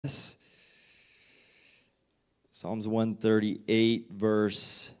Psalms 138,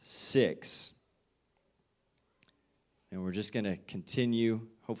 verse 6. And we're just going to continue.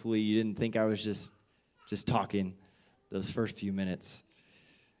 Hopefully you didn't think I was just talking those first few minutes.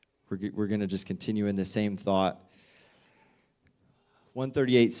 We're going to just continue in the same thought.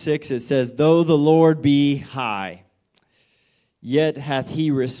 138:6, it says, "Though the Lord be high, yet hath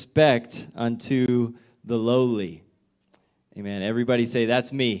he respect unto the lowly." Amen. Everybody say,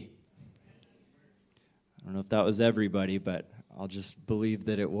 "That's me." I don't know if that was everybody, but I'll just believe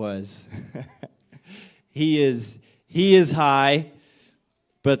that it was. He is high,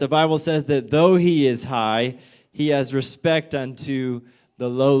 but the Bible says that though he is high, he has respect unto the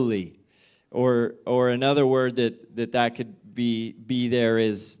lowly. Or another word that could be there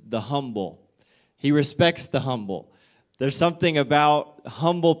is the humble. He respects the humble. There's something about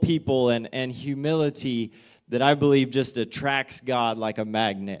humble people and humility that I believe just attracts God like a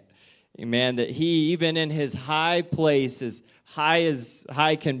magnet. Amen. That he, even in his high place, as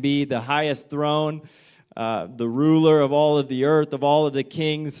high can be, the highest throne, the ruler of all of the earth, of all of the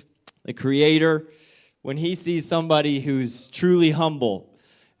kings, the creator, when he sees somebody who's truly humble,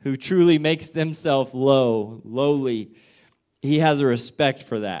 who truly makes themselves lowly, he has a respect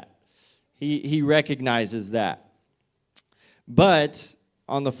for that. He recognizes that. But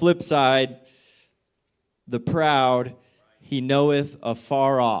on the flip side, the proud, he knoweth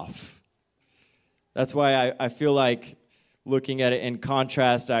afar off. That's why I feel like, looking at it in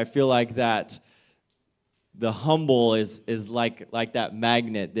contrast, I feel like that the humble is like that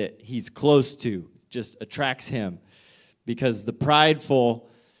magnet that he's close to, just attracts him. Because the prideful,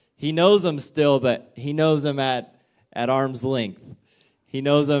 he knows them still, but he knows them at arm's length. He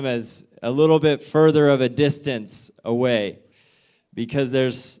knows them as a little bit further of a distance away. Because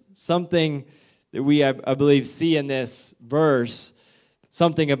there's something that we, I believe, see in this verse,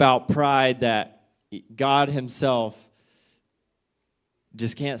 something about pride that God himself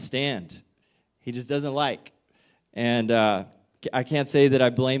just can't stand. He just doesn't like. And I can't say that I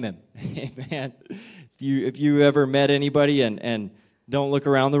blame him. Amen. If you ever met anybody, and don't look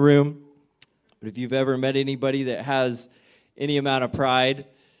around the room, but if you've ever met anybody that has any amount of pride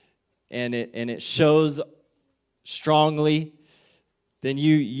and it shows strongly, then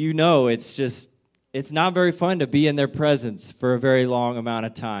you know it's not very fun to be in their presence for a very long amount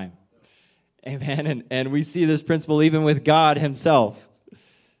of time. Amen. And we see this principle even with God himself.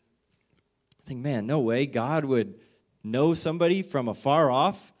 I think, man, no way God would know somebody from afar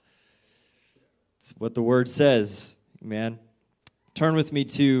off. It's what the word says. Amen. Turn with me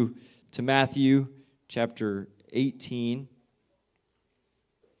to Matthew chapter 18.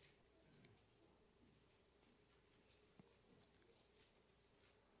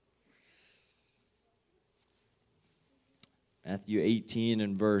 Matthew 18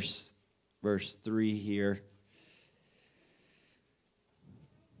 and verse 3 here.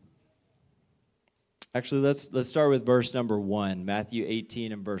 Actually, let's start with verse number 1. Matthew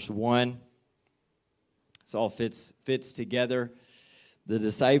 18 and verse 1. This all fits together. The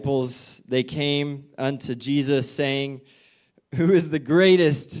disciples, they came unto Jesus saying, "Who is the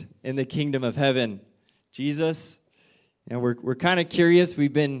greatest in the kingdom of heaven?" Jesus. And we're kind of curious.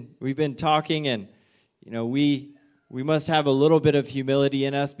 We've been talking, and we must have a little bit of humility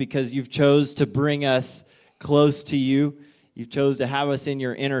in us because you've chose to bring us close to you. You've chose to have us in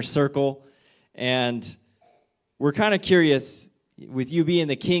your inner circle. And we're kind of curious, with you being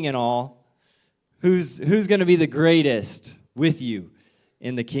the king and all, who's going to be the greatest with you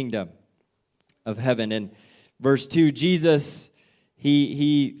in the kingdom of heaven? And verse 2, Jesus,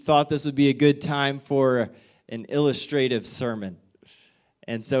 he thought this would be a good time for an illustrative sermon.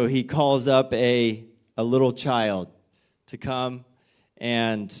 And so he calls up a little child to come,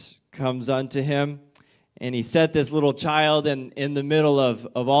 and comes unto him. And he set this little child in the middle of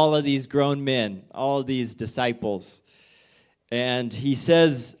all of these grown men, all of these disciples. And he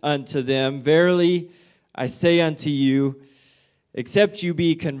says unto them, "Verily I say unto you, except you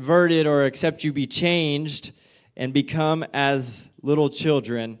be converted, or except you be changed and become as little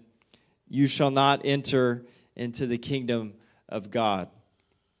children, you shall not enter into the kingdom of God."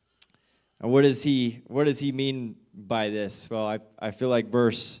 And what does he mean by this? Well, I feel like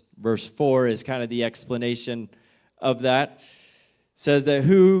verse 4 is kind of the explanation of that. It says that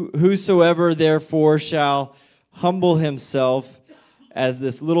whosoever therefore shall humble himself as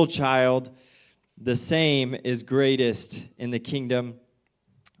this little child, the same is greatest in the kingdom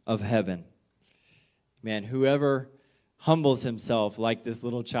of heaven. Man, whoever humbles himself like this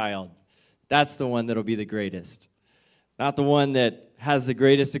little child, that's the one that'll be the greatest. Not the one that has the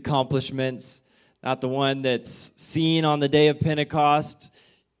greatest accomplishments, not the one that's seen on the day of Pentecost,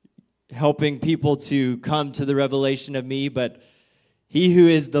 helping people to come to the revelation of me, but he who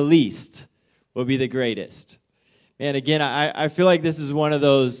is the least will be the greatest. And again, I feel like this is one of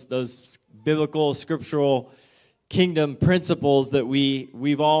those biblical, scriptural kingdom principles that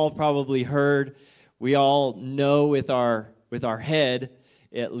we've all probably heard. We all know with our head,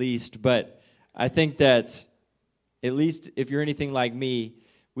 at least. But I think that, at least if you're anything like me,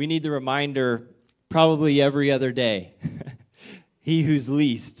 we need the reminder probably every other day. He who's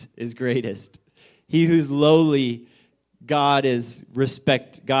least is greatest. He who's lowly, God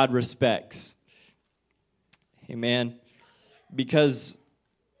respects. Amen. Because,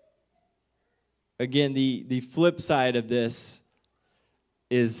 again, the flip side of this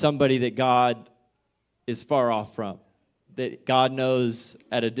is somebody that God is far off from, that God knows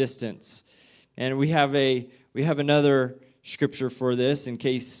at a distance. And we have another scripture for this in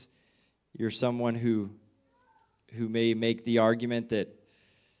case you're someone who may make the argument that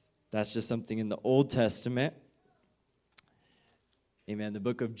that's just something in the Old Testament. Amen. The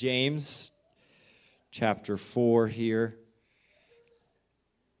book of James, chapter 4 here.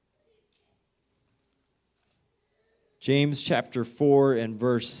 James chapter 4 and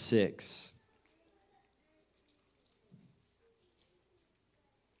verse 6.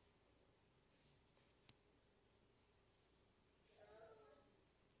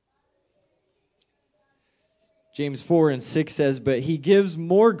 James 4 and 6 says, but he gives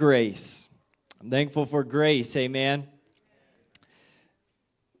more grace. I'm thankful for grace, amen.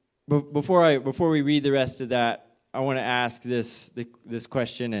 Before we read the rest of that, I want to ask this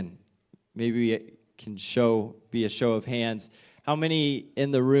question, and maybe it can be a show of hands. How many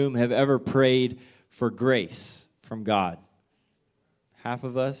in the room have ever prayed for grace from God? Half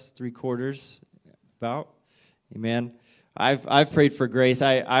of us, 3/4, about. Amen. I've prayed for grace.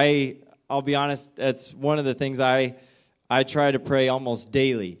 I'll be honest, that's one of the things I try to pray almost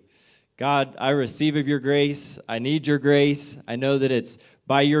daily. God, I receive of your grace. I need your grace. I know that it's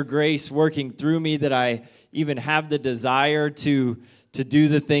by your grace working through me that I even have the desire to do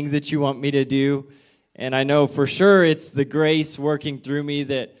the things that you want me to do. And I know for sure it's the grace working through me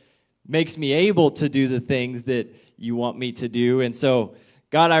that makes me able to do the things that you want me to do. And so,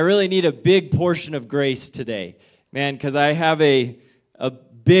 God, I really need a big portion of grace today, man, because I have a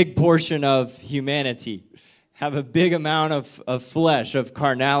big portion of humanity, have a big amount of flesh, of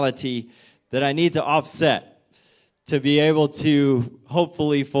carnality that I need to offset to be able to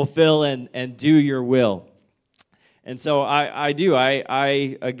hopefully fulfill and do your will. And so I do.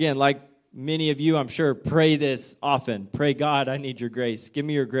 I again, like many of you, I'm sure, pray this often. Pray, God, I need your grace. Give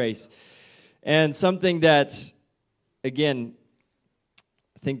me your grace. And something that, again,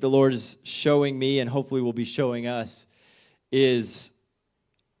 I think the Lord is showing me and hopefully will be showing us is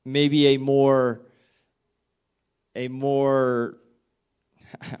maybe a more, I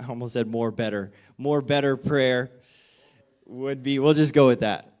almost said more better prayer would be, we'll just go with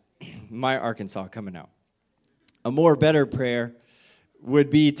that. My Arkansas coming out. A more better prayer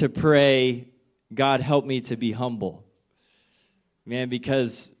would be to pray, God, help me to be humble. Man,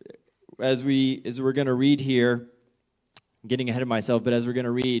 because as we're going to read here, I'm getting ahead of myself, but as we're going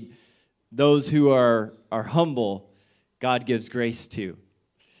to read, those who are humble, God gives grace to.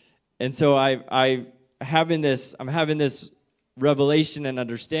 And so I'm having this revelation and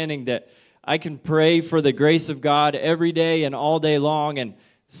understanding that I can pray for the grace of God every day and all day long and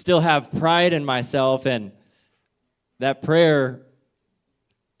still have pride in myself, and that prayer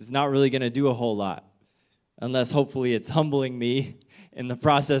is not really going to do a whole lot unless hopefully it's humbling me in the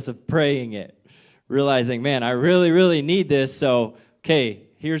process of praying it, realizing, man, I really, really need this, so, okay,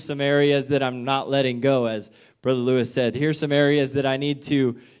 here's some areas that I'm not letting go, as Brother Lewis said. Here's some areas that I need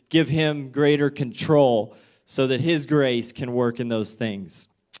to give him greater control so that his grace can work in those things.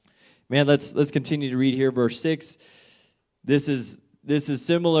 Man, let's continue to read here, verse 6. This is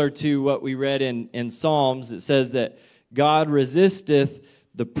similar to what we read in Psalms. It says that God resisteth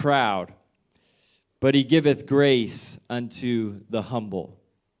the proud, but he giveth grace unto the humble.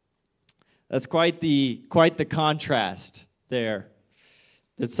 That's quite the contrast there.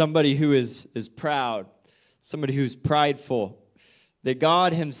 That somebody who is proud, somebody who's prideful, that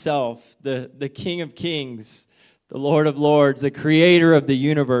God himself, the King of Kings, the Lord of Lords, the creator of the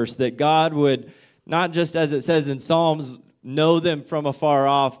universe, that God would, not just as it says in Psalms, know them from afar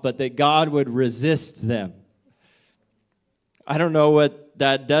off, but that God would resist them. I don't know what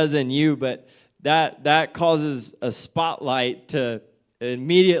that does in you, but that causes a spotlight to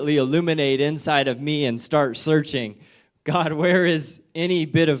immediately illuminate inside of me and start searching. God, where is any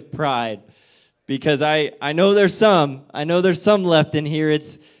bit of pride? Because I know there's some left in here.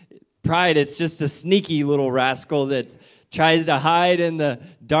 It's pride. It's just a sneaky little rascal that's tries to hide in the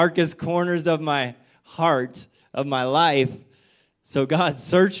darkest corners of my heart, of my life. So God,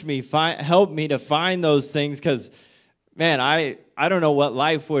 search me, help me to find those things, because, man, I don't know what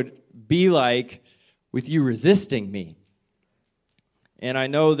life would be like with you resisting me. And I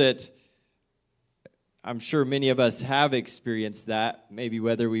know that I'm sure many of us have experienced that, maybe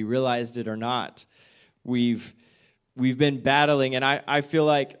whether we realized it or not. We've been battling, and I feel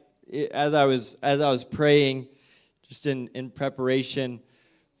like as I was praying, just in preparation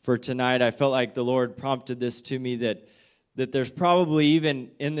for tonight, I felt like the Lord prompted this to me, that there's probably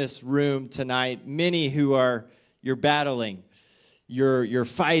even in this room tonight many who you're battling, you're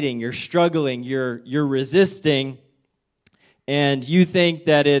fighting, you're struggling, you're resisting, and you think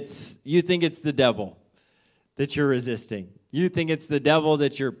it's the devil that you're resisting. You think it's the devil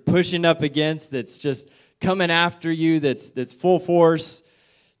that you're pushing up against, that's just coming after you, that's full force,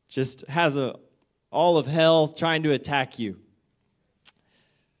 just has all of hell trying to attack you.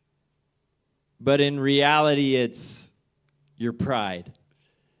 But in reality, it's your pride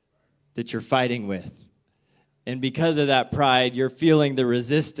that you're fighting with. And because of that pride, you're feeling the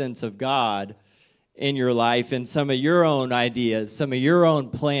resistance of God in your life, and some of your own ideas, some of your own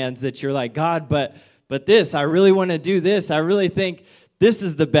plans that you're like, God, but this, I really want to do this. I really think this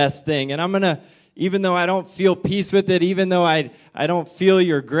is the best thing. And I'm going to, even though I don't feel peace with it, even though I don't feel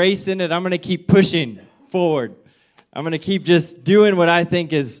your grace in it, I'm going to keep pushing forward. I'm going to keep just doing what I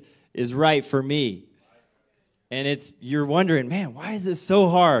think is right for me. And you're wondering, man, why is this so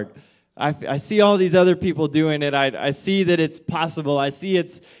hard? I see all these other people doing it. I see that it's possible. I see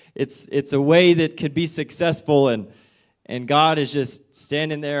it's a way that could be successful, and God is just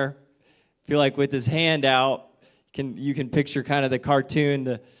standing there, feel like with his hand out. You can picture kind of the cartoon,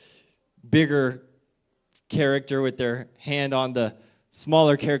 the bigger character with their hand on the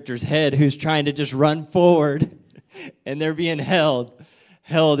smaller character's head, who's trying to just run forward, and they're being held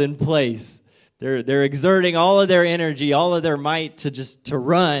in place. They're exerting all of their energy, all of their might to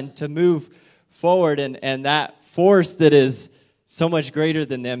run, to move forward, and that force that is so much greater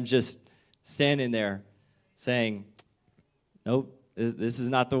than them just standing there saying, nope, this is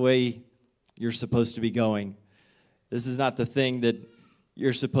not the way you're supposed to be going. This is not the thing that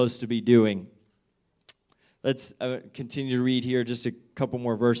you're supposed to be doing. Let's continue to read here just a couple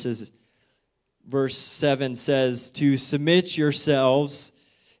more verses. Verse 7 says, to submit yourselves,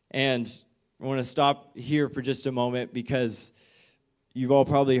 and I want to stop here for just a moment, because you've all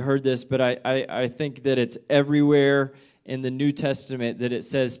probably heard this, but I think that it's everywhere in the New Testament that it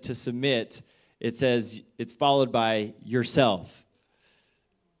says to submit. It says it's followed by yourself.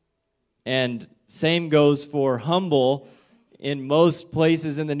 And same goes for humble. In most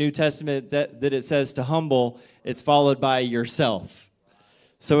places in the New Testament that it says to humble, it's followed by yourself.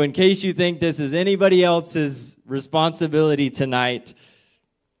 So in case you think this is anybody else's responsibility tonight,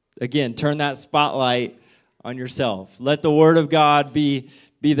 again, turn that spotlight on yourself. Let the Word of God be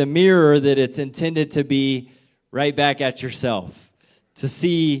the mirror that it's intended to be right back at yourself, to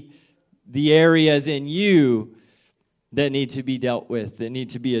see the areas in you that need to be dealt with, that need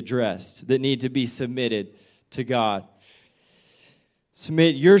to be addressed, that need to be submitted to God.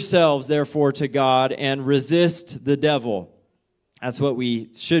 Submit yourselves, therefore, to God and resist the devil. That's what we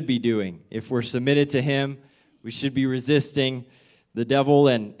should be doing. If we're submitted to him, we should be resisting the devil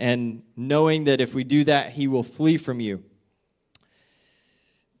and knowing that if we do that, he will flee from you.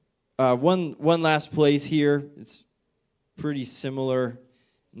 One last place here. It's pretty similar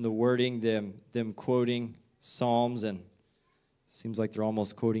in the wording, them quoting Psalms, and seems like they're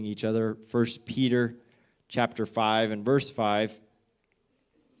almost quoting each other. 1 Peter chapter 5 and verse 5.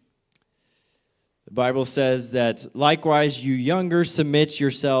 The Bible says that, likewise, you younger, submit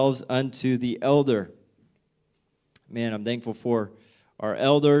yourselves unto the elder. Man, I'm thankful for our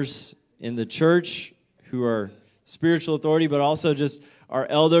elders in the church who are spiritual authority, but also just our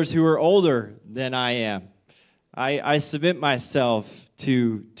elders who are older than I am. I submit myself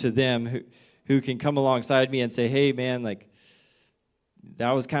to them who can come alongside me and say, hey, man, like,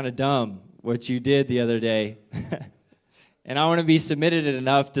 that was kind of dumb what you did the other day. And I want to be submitted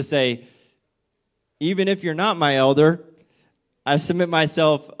enough to say, even if you're not my elder, I submit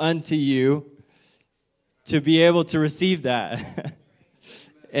myself unto you to be able to receive that.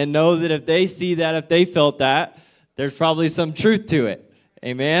 And know that if they see that, if they felt that, there's probably some truth to it.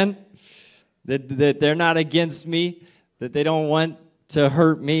 Amen? That they're not against me, that they don't want to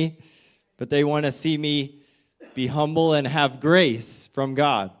hurt me, but they want to see me be humble and have grace from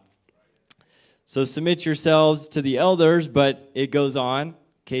God. So submit yourselves to the elders, but it goes on, in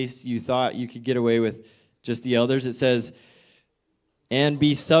case you thought you could get away with just the elders. It says, and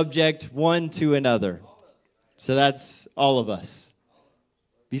be subject one to another. So that's all of us.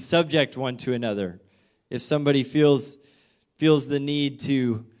 Be subject one to another. If somebody feels the need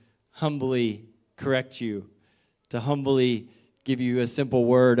to humbly correct you, to humbly give you a simple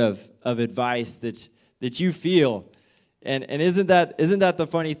word of advice that you feel. And isn't that the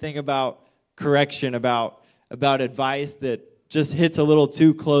funny thing about correction, about advice that just hits a little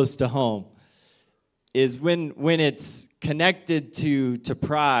too close to home, is when it's connected to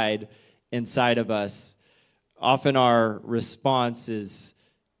pride inside of us, often our response is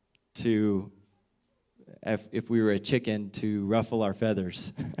to, if we were a chicken, to ruffle our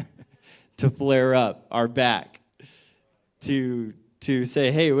feathers, to flare up our back, to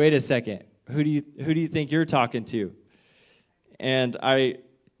say, hey, wait a second, who do you think you're talking to? And I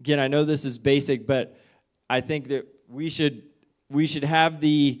know this is basic, but I think that we should have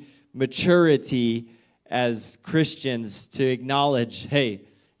the maturity as Christians to acknowledge, hey,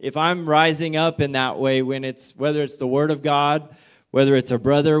 if I'm rising up in that way, whether it's the Word of God, whether it's a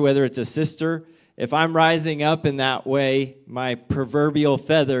brother, whether it's a sister, if I'm rising up in that way, my proverbial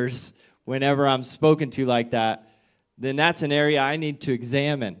feathers, whenever I'm spoken to like that, then that's an area I need to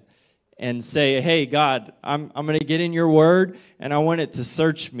examine and say, hey, God, I'm going to get in your word, and I want it to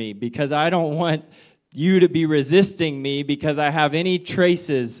search me, because I don't want you to be resisting me because I have any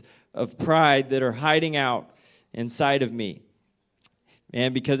traces of pride that are hiding out inside of me.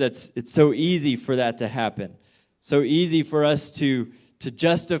 And because it's so easy for that to happen. So easy for us to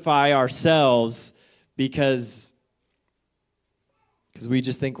justify ourselves because we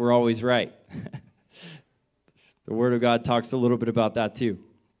just think we're always right. The Word of God talks a little bit about that too.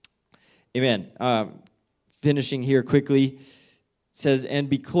 Amen. Finishing here quickly, it says, and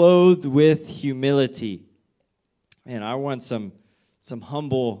be clothed with humility. Man, I want some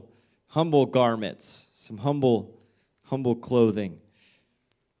humble garments, some humble clothing.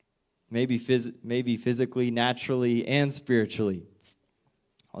 Maybe physically, naturally, and spiritually.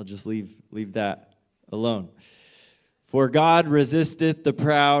 I'll just leave that alone. For God resisteth the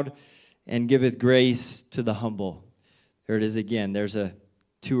proud and giveth grace to the humble. There it is again. There's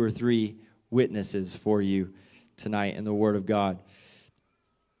 2 or 3 witnesses for you tonight in the Word of God.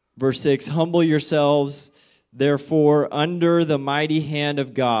 Verse 6, humble yourselves, therefore, under the mighty hand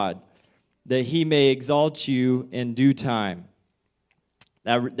of God, that he may exalt you in due time.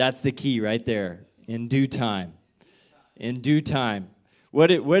 That's the key right there. In due time. In due time.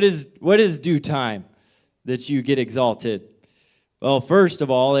 What is due time that you get exalted? Well, first of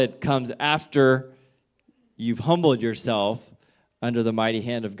all, it comes after you've humbled yourself under the mighty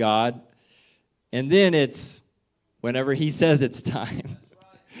hand of God. And then it's whenever he says it's time.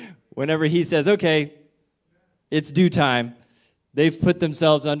 Whenever he says, okay, it's due time. They've put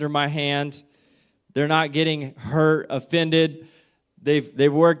themselves under my hand. They're not getting hurt, offended.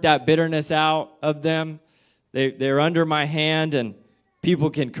 They've worked that bitterness out of them. They're under my hand, and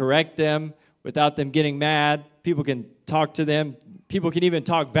people can correct them without them getting mad. People can talk to them. People can even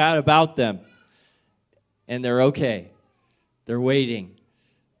talk bad about them. And they're okay. They're waiting.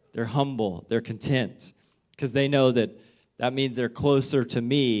 They're humble. They're content. Because they know that means they're closer to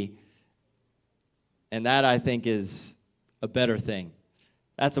me. And that, I think, is a better thing.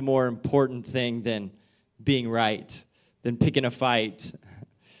 That's a more important thing than being right, than picking a fight,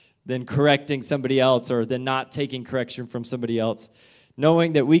 than correcting somebody else, or than not taking correction from somebody else.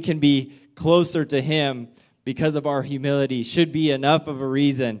 Knowing that we can be closer to him because of our humility should be enough of a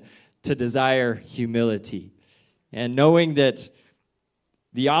reason to desire humility. And knowing that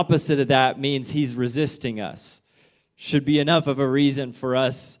the opposite of that means he's resisting us should be enough of a reason for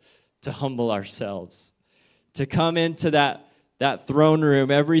us to humble ourselves, to come into that throne room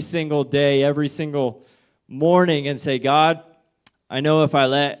every single day, every single morning, and say, God, I know if I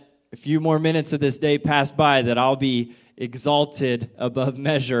let a few more minutes of this day pass by that I'll be exalted above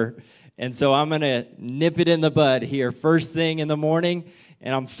measure. And so I'm going to nip it in the bud here first thing in the morning,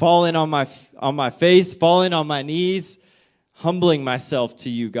 and I'm falling on my face, falling on my knees, humbling myself to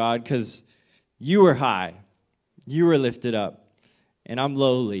you, God, because you are high, you are lifted up, and I'm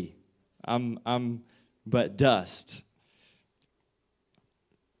lowly. I'm but dust.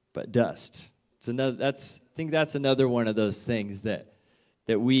 But dust. I think that's another one of those things that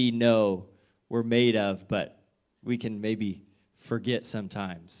we know we're made of, but we can maybe forget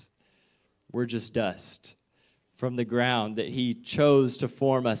sometimes. We're just dust from the ground that he chose to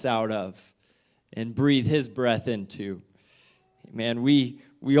form us out of and breathe his breath into. Man, we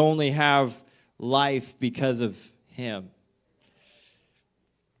only have life because of him.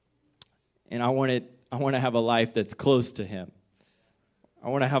 And I want to have a life that's close to him. I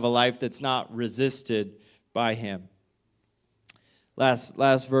want to have a life that's not resisted by him.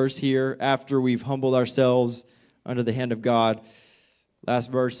 Last verse here, after we've humbled ourselves under the hand of God.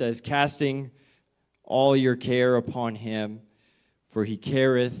 Last verse says, casting all your care upon him, for he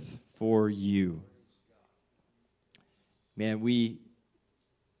careth for you. Man, we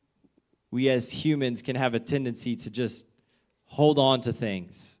as humans can have a tendency to just hold on to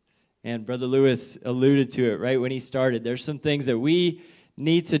things. And Brother Lewis alluded to it right when he started. There's some things that we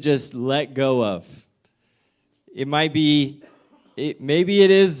need to just let go of. It might be, maybe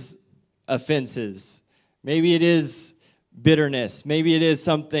it is offenses. Maybe it is bitterness. Maybe it is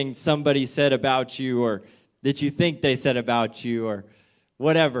something somebody said about you or that you think they said about you or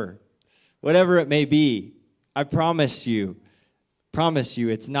whatever. Whatever it may be, I promise you,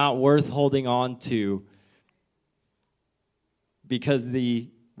 it's not worth holding on to, because the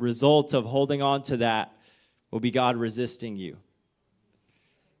result of holding on to that will be God resisting you.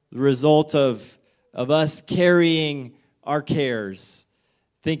 The result of us carrying our cares,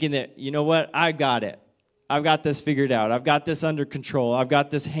 thinking that, you know what, I got it. I've got this figured out. I've got this under control. I've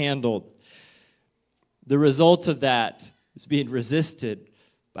got this handled. The result of that is being resisted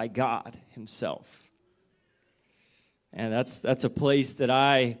by God himself. And that's a place that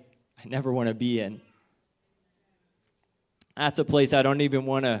I never want to be in. That's a place I don't even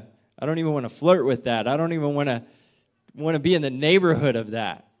want to flirt with that. I don't even want to be in the neighborhood of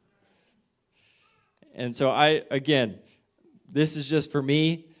that. And so this is just for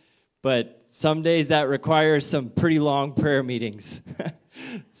me, but some days that requires some pretty long prayer meetings.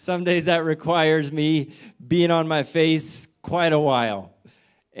 Some days that requires me being on my face quite a while.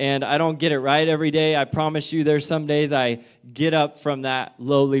 And I don't get it right every day. I promise you there's some days I get up from that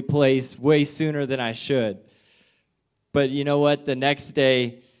lowly place way sooner than I should. But you know what? The next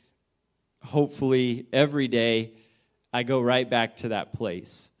day, hopefully every day, I go right back to that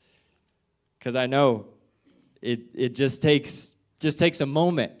place. Because I know it just takes a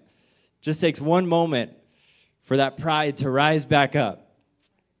moment. Just takes one moment for that pride to rise back up.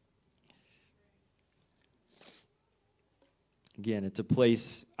 Again, it's a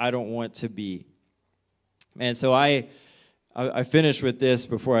place I don't want to be. And so I finish with this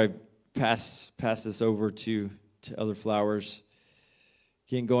before I pass this over to other flowers.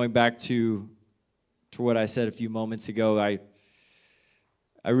 Again, going back to what I said a few moments ago,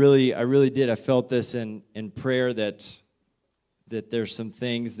 I really did. I felt this in prayer that there's some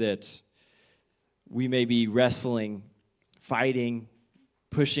things that we may be wrestling, fighting,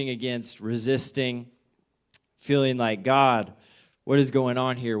 pushing against, resisting, feeling like, God, what is going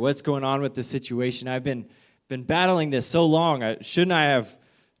on here? What's going on with the situation? I've been battling this so long. Shouldn't I have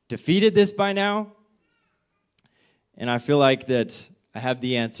defeated this by now? And I feel like that I have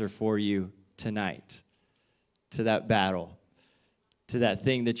the answer for you tonight to that battle, to that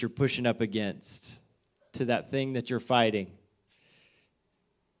thing that you're pushing up against, to that thing that you're fighting.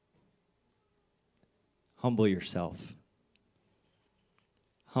 Humble yourself.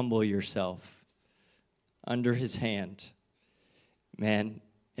 Humble yourself under his hand, man,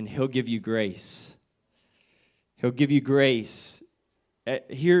 and he'll give you grace. He'll give you grace.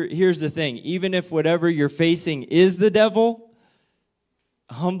 Here's the thing. Even if whatever you're facing is the devil,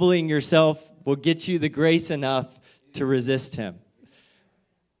 humbling yourself will get you the grace enough to resist him.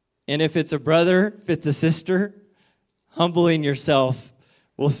 And if it's a brother, if it's a sister, humbling yourself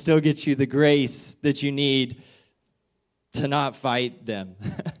will still get you the grace that you need to not fight them,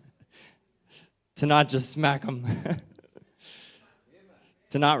 to not just smack them,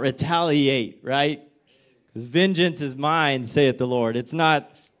 to not retaliate, right? Because vengeance is mine, saith the Lord. It's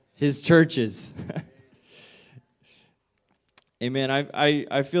not his church's. Amen.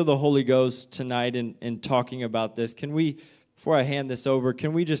 I feel the Holy Ghost tonight in talking about this. Can we, before I hand this over,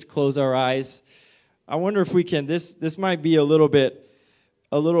 can we just close our eyes? I wonder if we can. This might be a little bit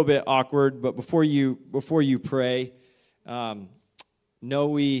awkward, but before you pray, no,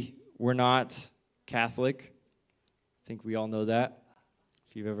 we're not Catholic. I think we all know that.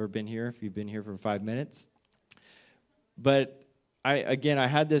 If you've ever been here, if you've been here for 5 minutes. But I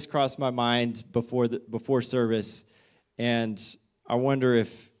had this cross my mind before service, and I wonder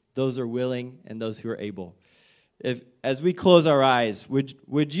if those are willing and those who are able. If as we close our eyes,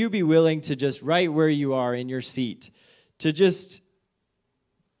 would you be willing to just right where you are in your seat, to just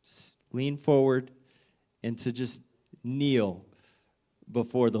lean forward and to just kneel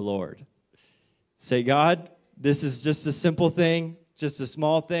before the Lord? Say, God, this is just a simple thing, just a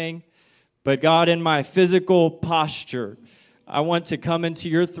small thing. But God, in my physical posture, I want to come into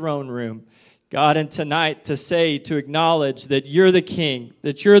your throne room, God, and tonight to acknowledge that you're the King,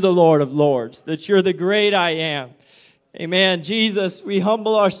 that you're the Lord of Lords, that you're the great I am. Amen. Jesus, we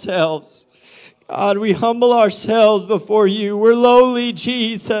humble ourselves. God, we humble ourselves before you. We're lowly,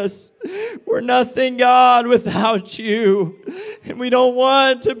 Jesus. We're nothing, God, without you. And we don't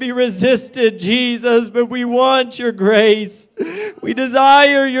want to be resisted, Jesus, but we want your grace. We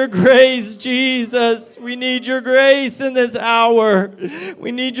desire your grace, Jesus. We need your grace in this hour.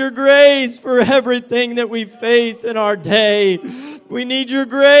 We need your grace for everything that we face in our day. We need your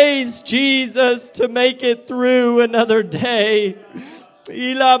grace, Jesus, to make it through another day.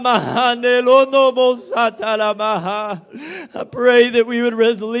 I pray that we would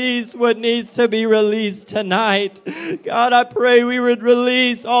release what needs to be released tonight. God, I pray we would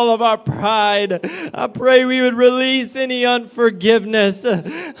release all of our pride. I pray we would release any unforgiveness.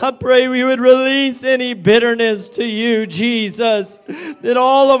 I pray we would release any bitterness to you, Jesus. That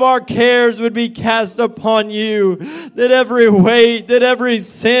all of our cares would be cast upon you. That every weight, that every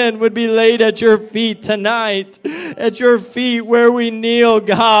sin would be laid at your feet tonight. At your feet where we kneel,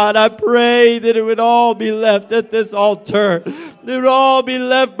 God. I pray that it would all be left at this altar. It would all be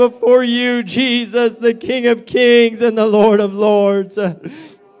left before you, Jesus, the King of Kings and the Lord of Lords.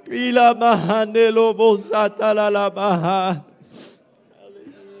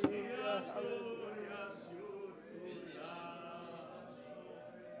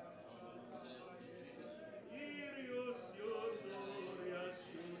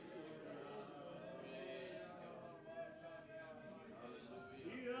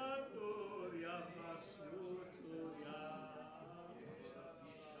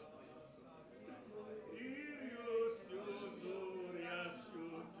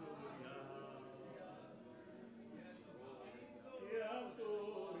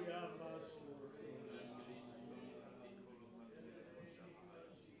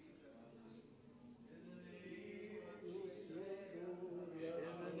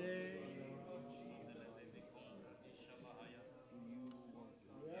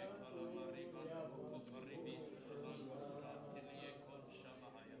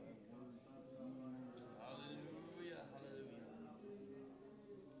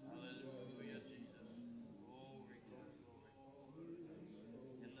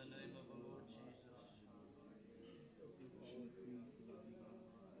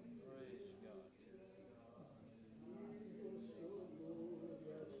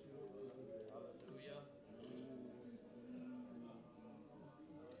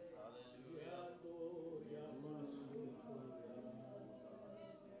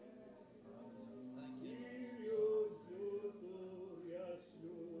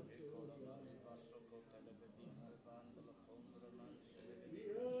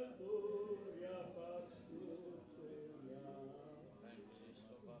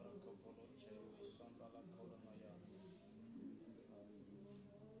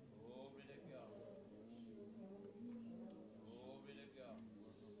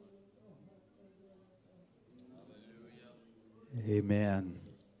 Amen.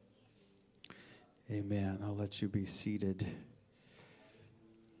 Amen. I'll let you be seated.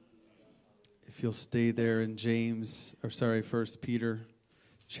 If you'll stay there in 1 Peter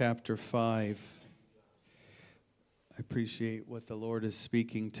chapter 5. I appreciate what the Lord is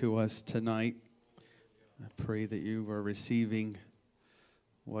speaking to us tonight. I pray that you are receiving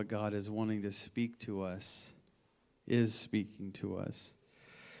what God is wanting to speak to us, is speaking to us.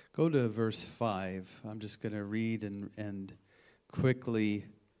 Go to verse 5. I'm just going to read and quickly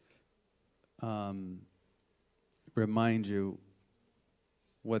remind you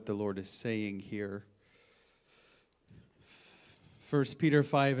what the Lord is saying here. 1 Peter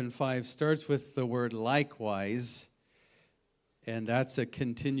 5:5 starts with the word likewise, and that's a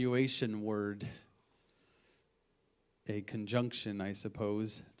continuation word, a conjunction, I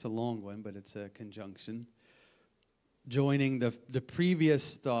suppose. It's a long one, but it's a conjunction. Joining the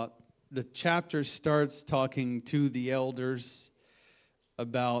previous thought, the chapter starts talking to the elders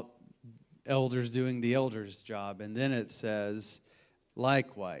about elders doing the elders' job. And then it says,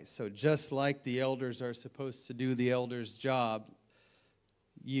 likewise. So just like the elders are supposed to do the elders' job,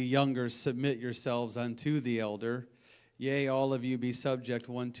 you younger submit yourselves unto the elder. Yea, all of you be subject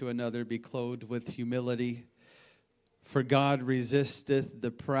one to another, be clothed with humility. For God resisteth the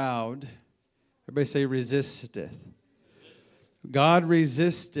proud. Everybody say resisteth. God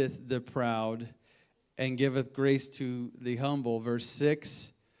resisteth the proud and giveth grace to the humble. Verse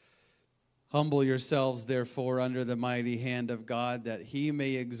 6, humble yourselves, therefore, under the mighty hand of God, that he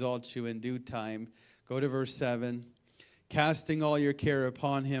may exalt you in due time. Go to verse 7. Casting all your care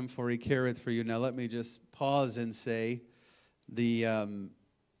upon him, for he careth for you. Now let me just pause and say the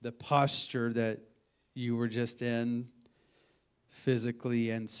posture that you were just in, physically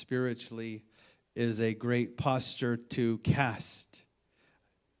and spiritually, is a great posture to cast.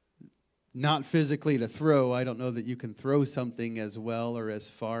 not physically to throw. I don't know that you can throw something as well or as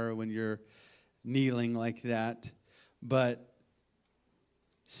far when you're kneeling like that, but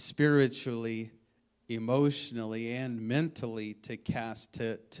spiritually, emotionally, and mentally to cast,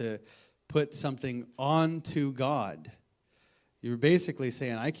 to put something onto God. You're basically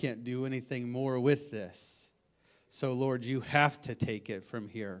saying, I can't do anything more with this. So, Lord, you have to take it from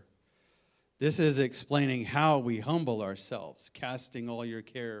here. This is explaining how we humble ourselves, casting all your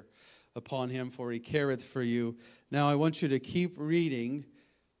care upon him, for he careth for you. Now, I want you to keep reading.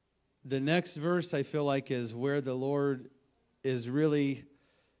 The next verse, I feel like, is where the Lord is really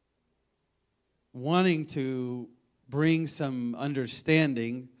wanting to bring some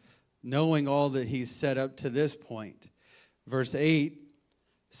understanding, knowing all that he's set up to this point. Verse 8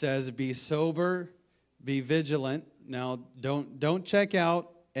 says, be sober, be vigilant. Now, don't check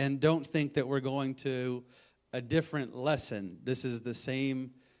out and don't think that we're going to a different lesson. This is the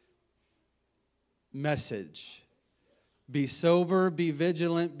same message. Be sober, be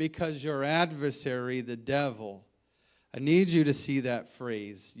vigilant, because your adversary, the devil. I need you to see that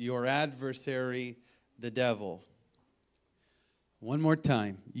phrase, your adversary, the devil. One more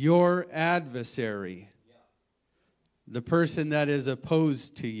time. Your adversary. The person that is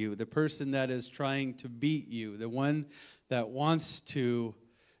opposed to you, the person that is trying to beat you, the one that wants to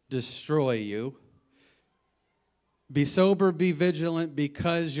destroy you. Be sober, be vigilant,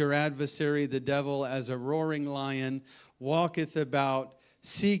 because your adversary, the devil, as a roaring lion, walketh about,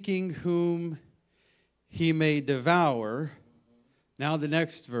 seeking whom he may devour. Now the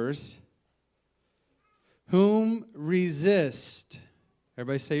next verse. Whom resist.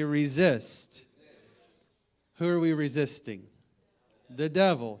 Everybody say resist. Who are we resisting? The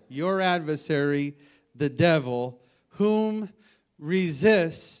devil. Your adversary, the devil, whom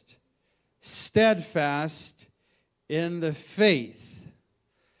resist steadfast in the faith.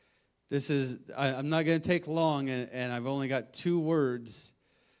 This is, I'm not going to take long, and I've only got 2 words.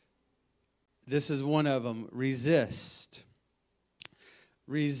 This is one of them, resist.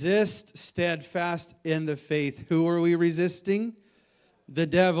 Resist steadfast in the faith. Who are we resisting? The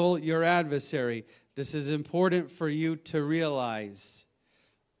devil, your adversary. This is important for you to realize.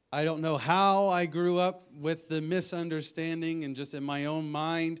 I don't know how I grew up with the misunderstanding and just in my own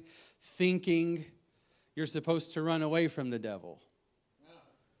mind thinking you're supposed to run away from the devil.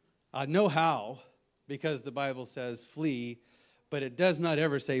 I know how, because the Bible says flee, but it does not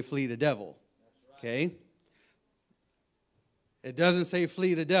ever say flee the devil. Okay? It doesn't say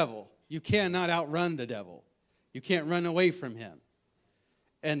flee the devil. You cannot outrun the devil. You can't run away from him.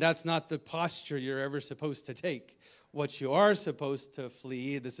 And that's not the posture you're ever supposed to take. What you are supposed to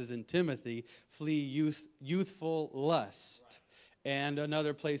flee, this is in Timothy, flee youthful lust. And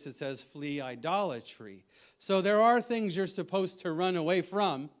another place it says flee idolatry. So there are things you're supposed to run away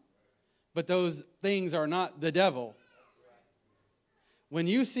from, but those things are not the devil. When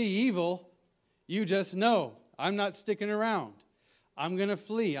you see evil, you just know, I'm not sticking around. I'm going to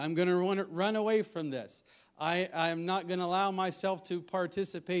flee. I'm going to run away from this. I'm not going to allow myself to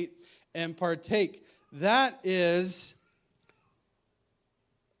participate and partake. That is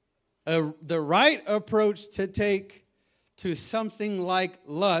the right approach to take to something like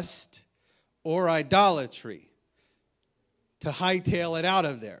lust or idolatry, to hightail it out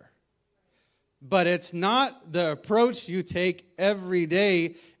of there. But it's not the approach you take every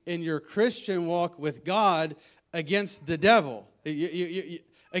day in your Christian walk with God against the devil.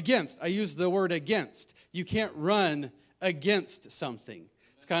 I use the word against. You can't run against something.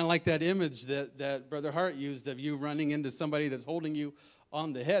 It's kind of like that image that Brother Hart used of you running into somebody that's holding you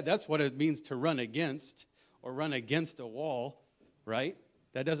on the head. That's what it means to run against, or run against a wall, right?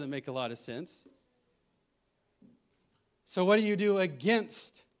 That doesn't make a lot of sense. So what do you do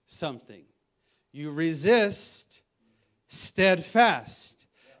against something? You resist steadfast.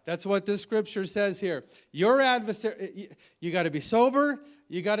 That's what the scripture says here. Your adversary, you got to be sober,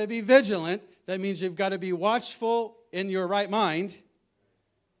 you got to be vigilant. That means you've got to be watchful in your right mind.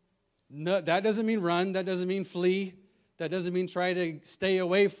 No, that doesn't mean run, that doesn't mean flee, that doesn't mean try to stay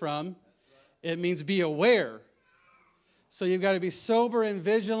away from. It means be aware. So you've got to be sober and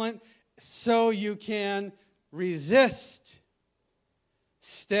vigilant so you can resist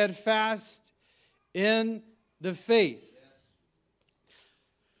steadfast in the faith.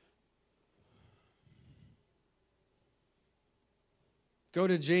 Go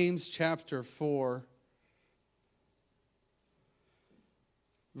to James chapter 4,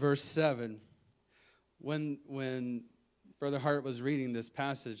 verse 7. When Brother Hart was reading this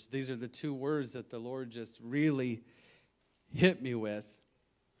passage, these are the 2 words that the Lord just really hit me with.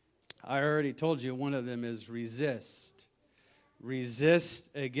 I already told you one of them is resist. Resist.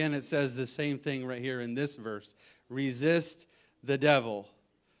 Again, it says the same thing right here in this verse. Resist the devil.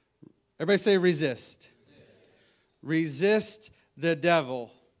 Everybody say resist. Resist the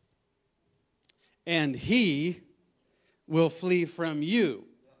devil, and he will flee from you.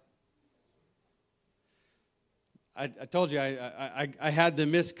 I told you I had the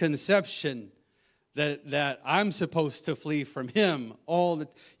misconception that I'm supposed to flee from him.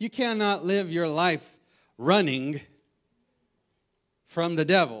 You cannot live your life running from the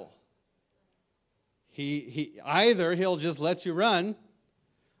devil. Either he'll just let you run,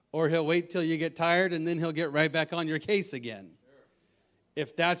 or he'll wait till you get tired and then he'll get right back on your case again.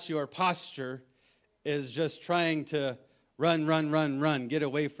 If that's your posture, is just trying to run, get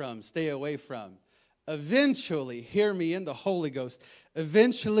away from, stay away from. Eventually, hear me in the Holy Ghost,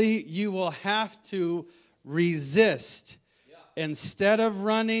 eventually you will have to resist. Instead of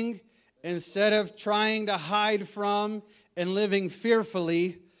running, instead of trying to hide from and living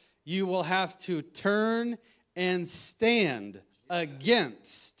fearfully, you will have to turn and stand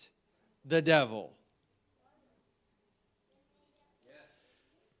against the devil.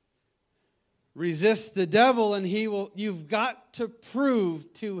 Resist the devil and you've got to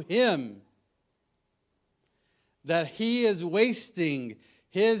prove to him that he is wasting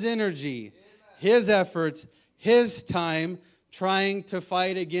his energy, his efforts, his time trying to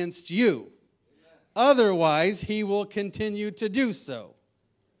fight against you. Otherwise, he will continue to do so.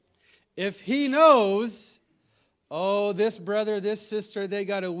 If he knows, oh, this brother, this sister, they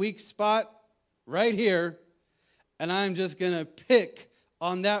got a weak spot right here, and I'm just going to pick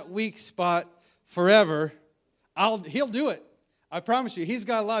on that weak spot forever, he'll do it. I promise you, he's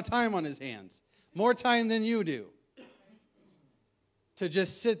got a lot of time on his hands. More time than you do. To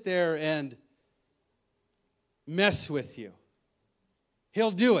just sit there and mess with you.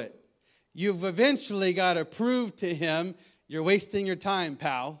 He'll do it. You've eventually got to prove to him, you're wasting your time,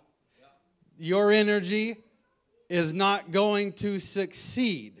 pal. Your energy is not going to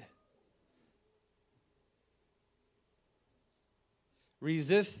succeed.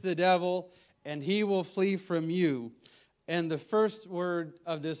 Resist the devil, and he will flee from you. And the first word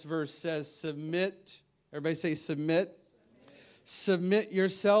of this verse says submit. Everybody say submit. Submit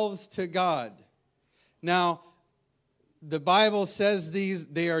yourselves to God. Now, the Bible says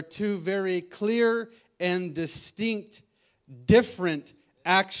they are two very clear and distinct, different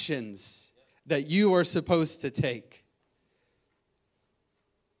actions that you are supposed to take.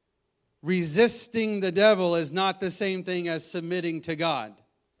 Resisting the devil is not the same thing as submitting to God.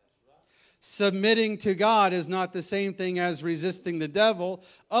 Submitting to God is not the same thing as resisting the devil.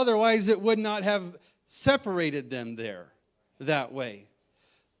 Otherwise, it would not have separated them there that way.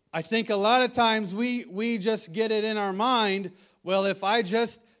 I think a lot of times we just get it in our mind, well, if I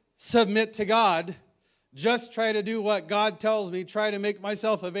just submit to God, just try to do what God tells me, try to make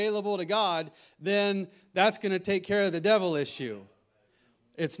myself available to God, then that's going to take care of the devil issue.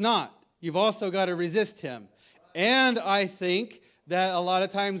 It's not. You've also got to resist him. And I think that a lot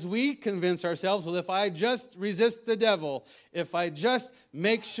of times we convince ourselves, well, if I just resist the devil, if I just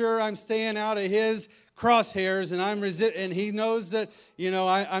make sure I'm staying out of his crosshairs and and he knows that,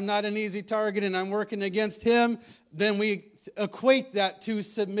 I'm not an easy target and I'm working against him, then we equate that to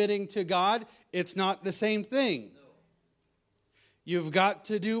submitting to God. It's not the same thing. You've got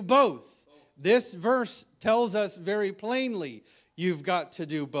to do both. This verse tells us very plainly, you've got to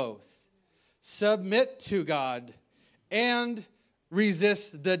do both. Submit to God and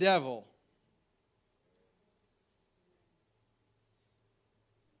resist the devil.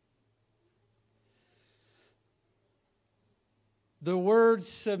 The word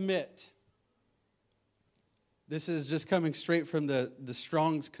submit, this is just coming straight from the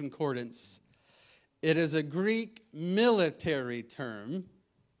Strong's Concordance. It is a Greek military term.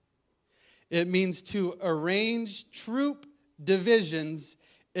 It means to arrange troop divisions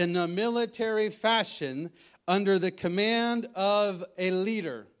in a military fashion under the command of a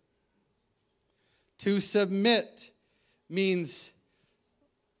leader. To submit means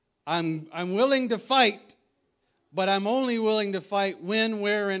I'm willing to fight, but I'm only willing to fight when,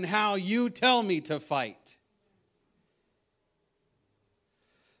 where, and how you tell me to fight.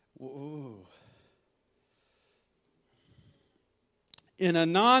 Ooh. In a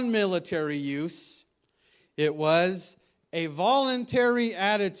non-military use, it was a voluntary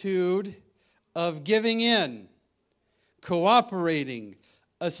attitude of giving in, cooperating,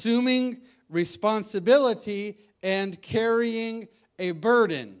 assuming responsibility, and carrying a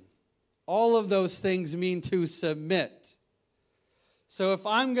burden. All of those things mean to submit. So if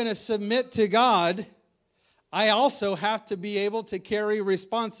I'm going to submit to God, I also have to be able to carry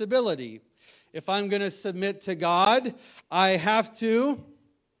responsibility. If I'm going to submit to God, I have to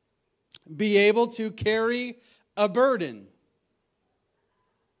be able to carry a burden.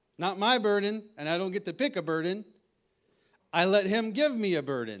 Not my burden, and I don't get to pick a burden. I let Him give me a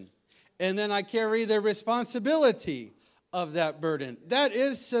burden. And then I carry the responsibility of that burden. That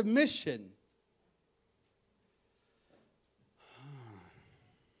is submission.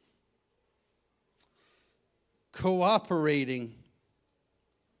 Cooperating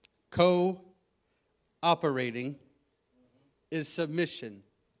is submission.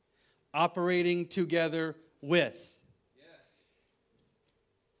 Operating together with.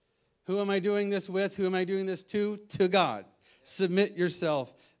 Who am I doing this with? Who am I doing this to? To God. Submit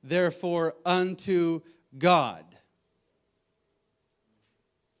yourself, therefore, unto God.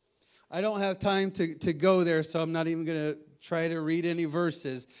 I don't have time to go there, so I'm not even going to try to read any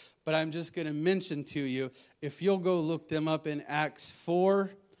verses, but I'm just going to mention to you, if you'll go look them up in Acts 4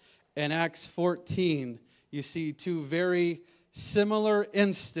 and Acts 14, you see two very similar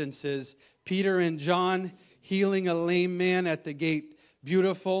instances. Peter and John healing a lame man at the gate.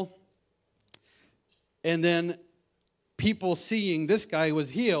 Beautiful. And then people seeing this guy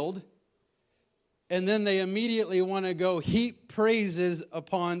was healed. And then they immediately want to go heap praises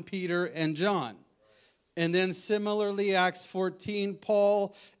upon Peter and John. And then similarly, Acts 14,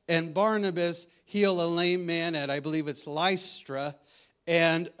 Paul and Barnabas heal a lame man at, I believe it's Lystra.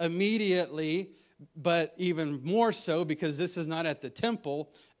 And immediately, but even more so, because this is not at the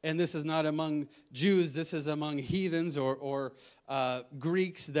temple, and this is not among Jews, this is among heathens or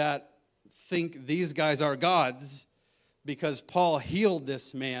Greeks that think these guys are gods, because Paul healed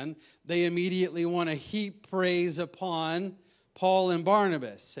this man, they immediately want to heap praise upon Paul and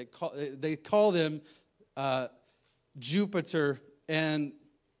Barnabas. They call them Jupiter and,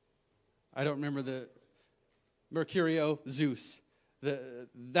 I don't remember the, Mercurio, Zeus.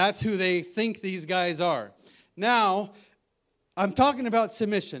 That's who they think these guys are. Now, I'm talking about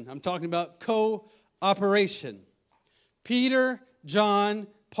submission. I'm talking about cooperation. Peter, John,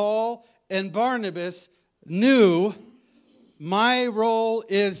 Paul, and Barnabas knew my role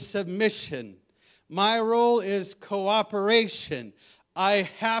is submission. My role is cooperation. I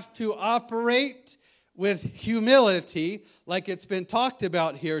have to operate with humility, like it's been talked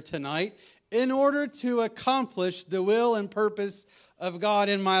about here tonight, in order to accomplish the will and purpose of God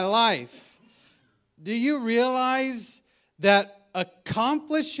in my life. Do you realize that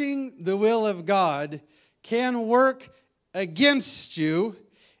accomplishing the will of God can work against you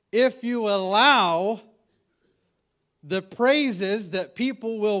if you allow the praises that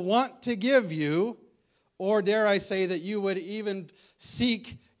people will want to give you, or dare I say that you would even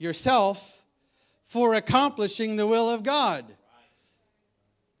seek yourself for accomplishing the will of God?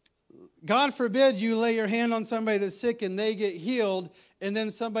 God forbid you lay your hand on somebody that's sick and they get healed, and then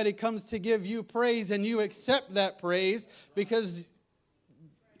somebody comes to give you praise and you accept that praise because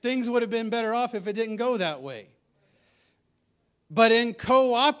things would have been better off if it didn't go that way. But in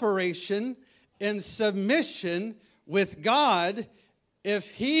cooperation, in submission with God,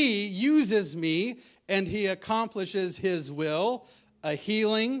 if He uses me and He accomplishes His will, a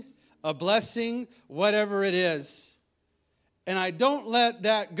healing, a blessing, whatever it is, and I don't let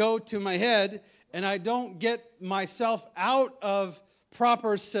that go to my head, and I don't get myself out of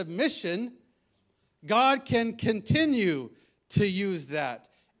proper submission, God can continue to use that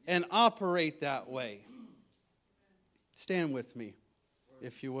and operate that way. Stand with me,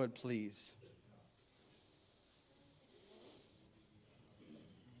 if you would, please.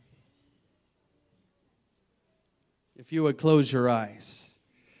 If you would close your eyes.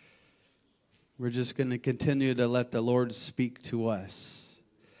 We're just going to continue to let the Lord speak to us.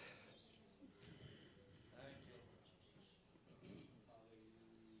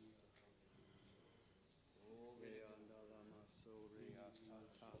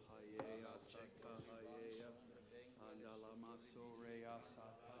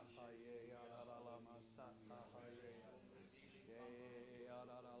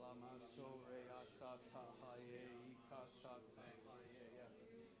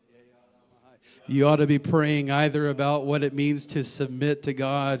 You ought to be praying either about what it means to submit to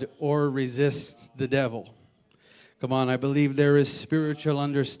God or resist the devil. Come on, I believe there is spiritual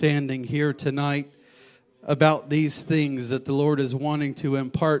understanding here tonight about these things that the Lord is wanting to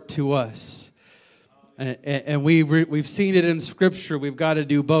impart to us. And we've seen it in Scripture. We've got to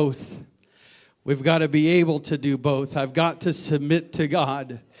do both. We've got to be able to do both. I've got to submit to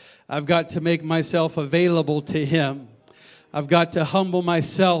God. I've got to make myself available to Him. I've got to humble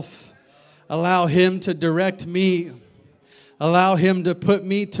myself. Allow Him to direct me. Allow Him to put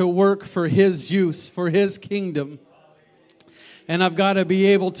me to work for His use, for His kingdom. And I've got to be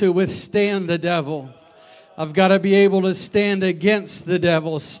able to withstand the devil. I've got to be able to stand against the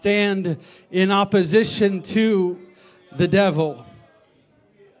devil, stand in opposition to the devil.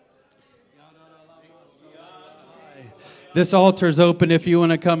 This altar's open if you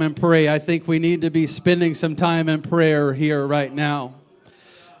want to come and pray. I think we need to be spending some time in prayer here right now.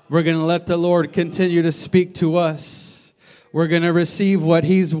 We're going to let the Lord continue to speak to us. We're going to receive what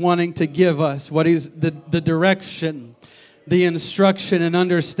He's wanting to give us, what He's the direction, the instruction and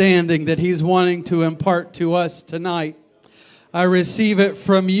understanding that He's wanting to impart to us tonight. I receive it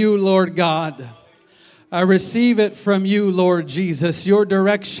from you, Lord God. I receive it from you, Lord Jesus, your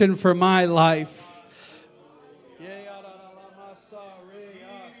direction for my life.